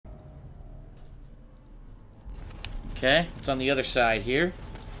Okay, it's on the other side here.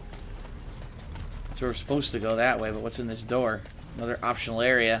 So we're supposed to go that way, but what's in this door? Another optional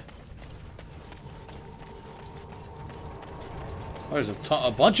area. Oh, there's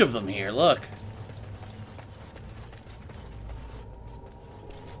a bunch of them here, look.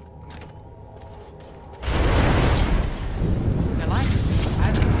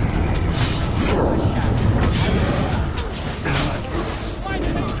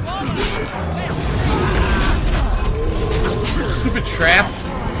 Stupid trap.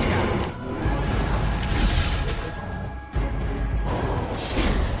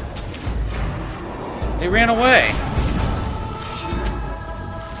 They ran away.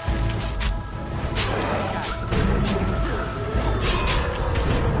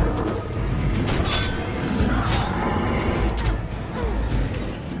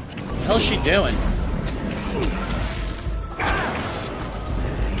 What the hell's she doing?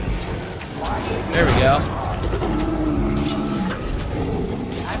 There we go.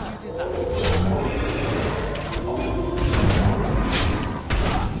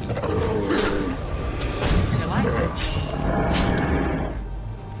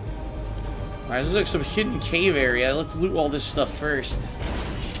 Alright, this looks like some hidden cave area. Let's loot all this stuff first.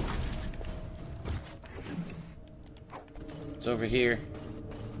 It's over here.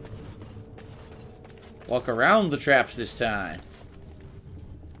 Walk around the traps this time.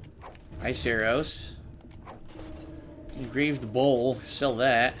 Ice arrows. Engraved bowl. Sell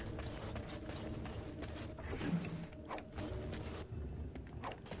that.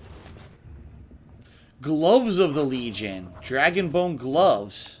 Gloves of the Legion. Dragon bone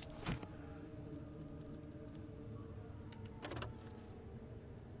gloves.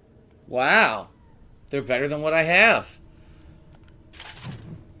 Wow. They're better than what I have.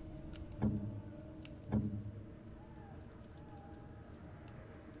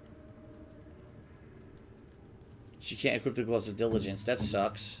 She can't equip the gloves of diligence. That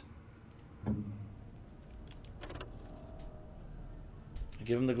sucks.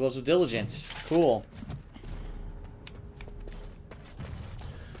 Give him the gloves of diligence. Cool.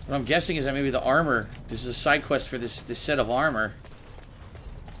 What I'm guessing is that maybe the armor. This is a side quest for this set of armor.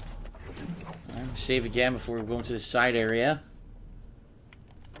 Save again before we go into the side area.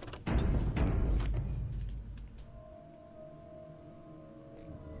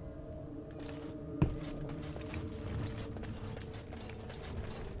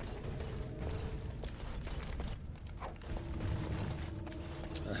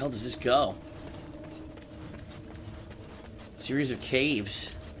 Where the hell does this go? Series of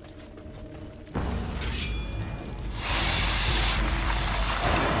caves.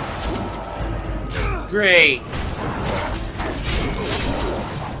 Great.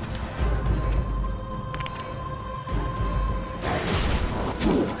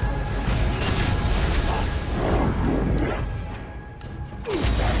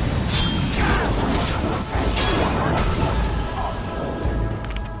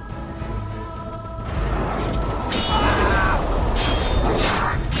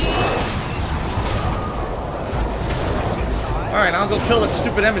 Alright, I'll go kill that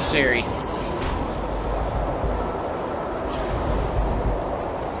stupid emissary.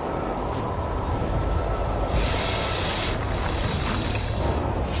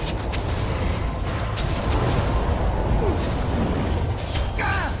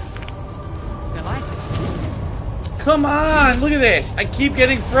 Come on, look at this. I keep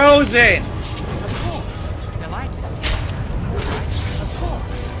getting frozen.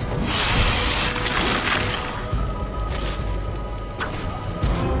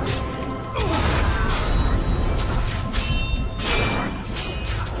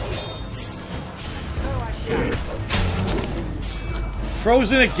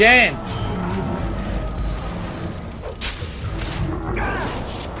 Frozen again.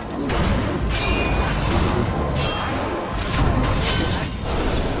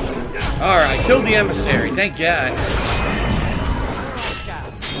 Alright, killed the emissary, thank God.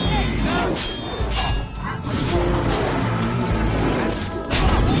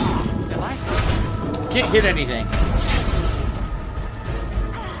 Can't hit anything.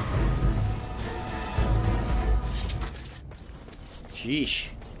 Sheesh.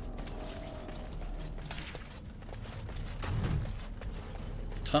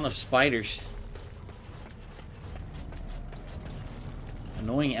 Ton of spiders.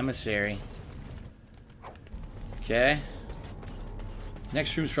 Annoying emissary. Okay.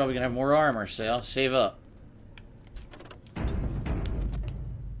 Next room's probably gonna have more armor, so I'll save up.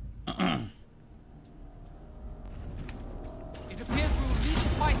 It appears we will need to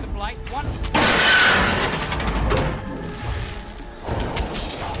fight the Blight once.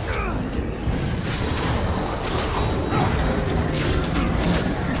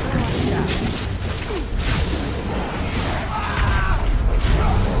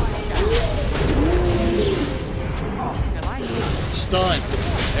 Run.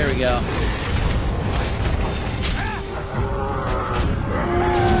 There we go.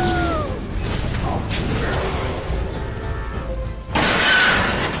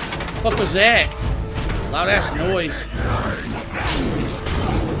 Fuck was that? Loud ass noise.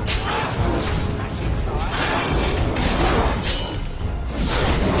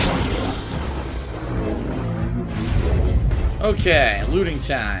 Okay, looting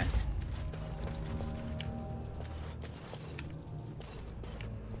time.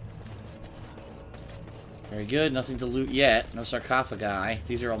 Very good, nothing to loot yet. No sarcophagi.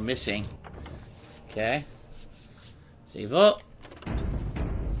 These are all missing. Okay. Save up.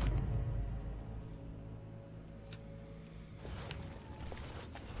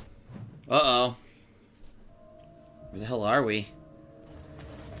 Uh-oh. Where the hell are we?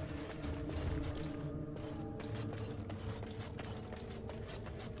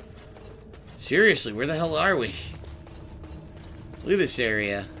 Seriously, where the hell are we? Look at this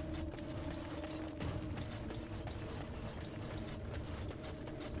area.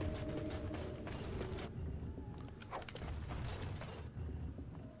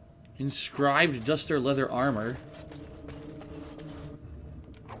 Inscribed duster leather armor.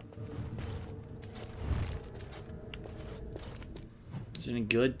 Is it any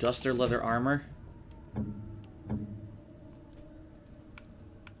good? Duster leather armor?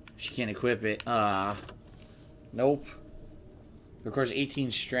 She can't equip it. Nope. Requires 18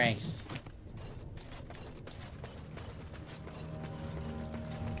 strength.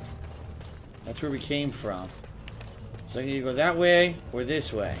 That's where we came from. So I need to go that way or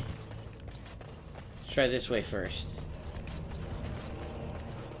this way. Let's try this way first.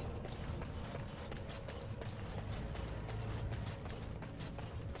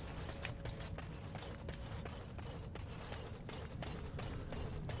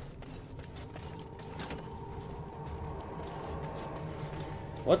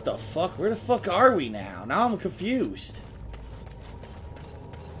 What the fuck? Where the fuck are we now? Now I'm confused.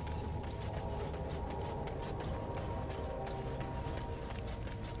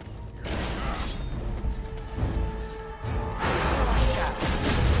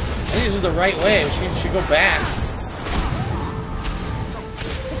 I think this is the right way. We should go back.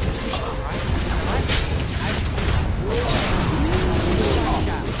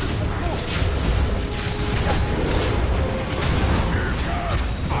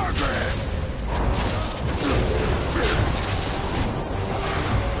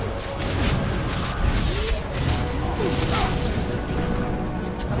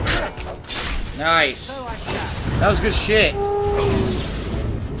 Nice. That was good shit.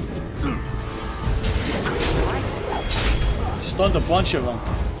 Stunned a bunch of them.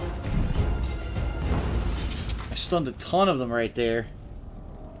 I stunned a ton of them right there.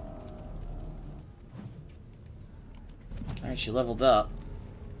 Alright, she leveled up.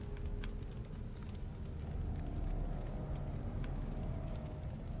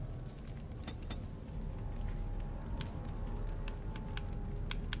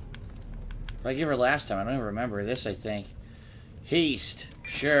 What did I give her last time? I don't even remember. This, I think. Haste.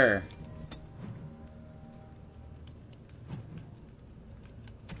 Sure.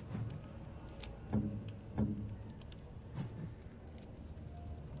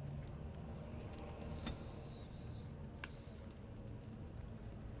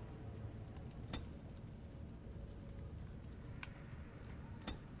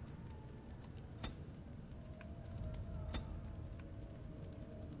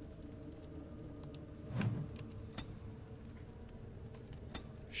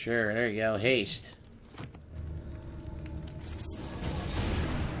 Sure, there you go. Haste.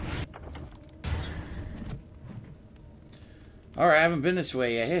 Alright, I haven't been this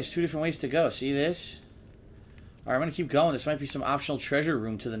way yet. Hey, there's 2 different ways to go. See this? Alright, I'm gonna keep going. This might be some optional treasure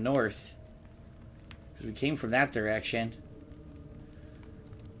room to the north. Because we came from that direction.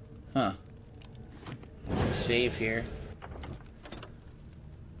 Huh. Let's save here.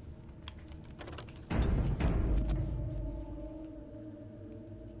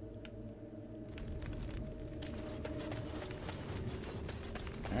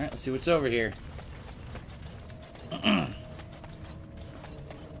 Alright, let's see what's over here.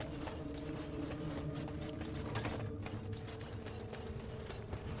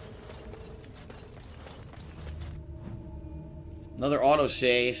 Another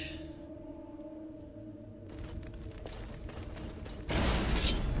autosave.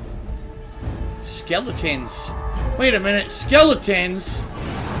 Skeletons. Wait a minute, skeletons?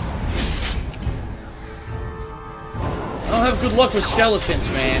 I don't have good luck with skeletons,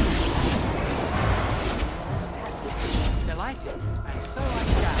 man.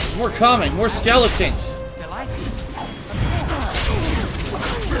 There's more coming, more skeletons.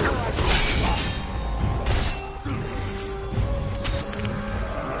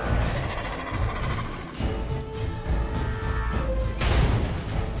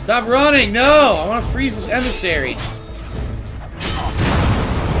 Stop running! No! I want to freeze this emissary.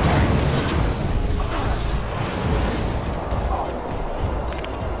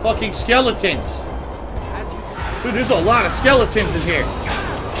 Fucking skeletons. Dude, there's a lot of skeletons in here.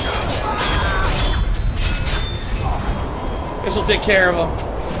 This'll take care of them.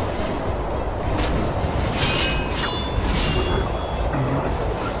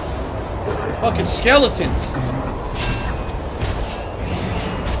 Fucking skeletons.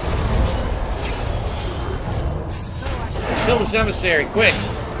 Kill this emissary, quick.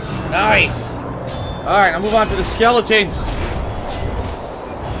 Nice. Alright, I'll move on to the skeletons.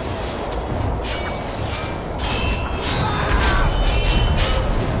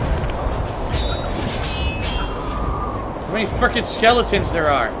 How many frickin' skeletons there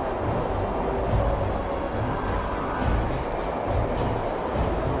are?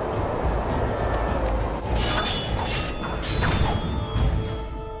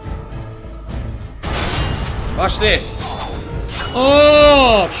 Watch this.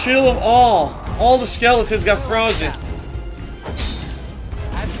 Oh, chill them all. All the skeletons got frozen.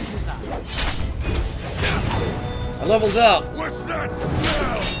 I leveled up. What's that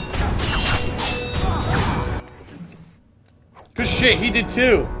smell? Good shit, he did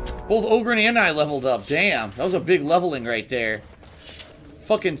too. Both Ogren and I leveled up. Damn, that was a big leveling right there.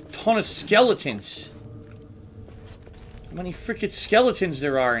 Fucking ton of skeletons. How many freaking skeletons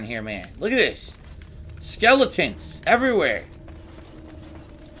there are in here, man. Look at this. Skeletons everywhere.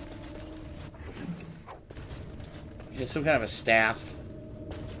 Get some kind of a staff.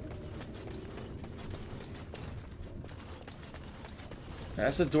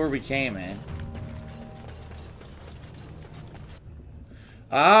 That's the door we came in.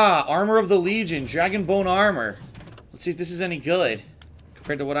 Ah, Armor of the Legion, Dragon Bone Armor. Let's see if this is any good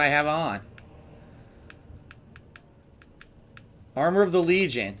compared to what I have on. Armor of the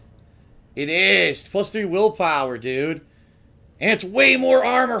Legion. It is. +3 willpower, dude. And it's way more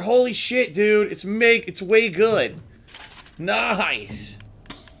armor. Holy shit, dude. It's way good. Nice.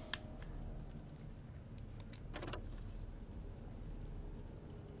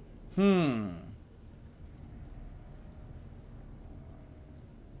 I'm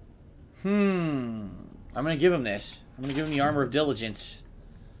gonna give him this. I'm gonna give him the Armor of Diligence.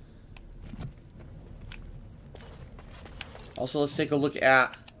 Also, let's take a look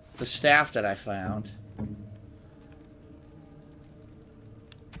at the staff that I found.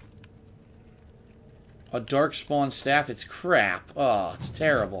 A Darkspawn staff. It's crap. Oh, it's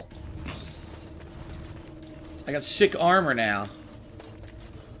terrible. I got sick armor now.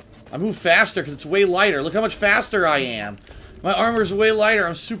 I move faster because it's way lighter. Look how much faster I am. My armor's way lighter.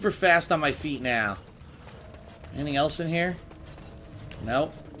 I'm super fast on my feet now. Anything else in here?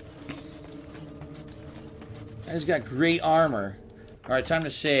 Nope. I just got great armor. Alright, time to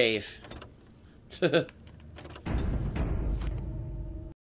save.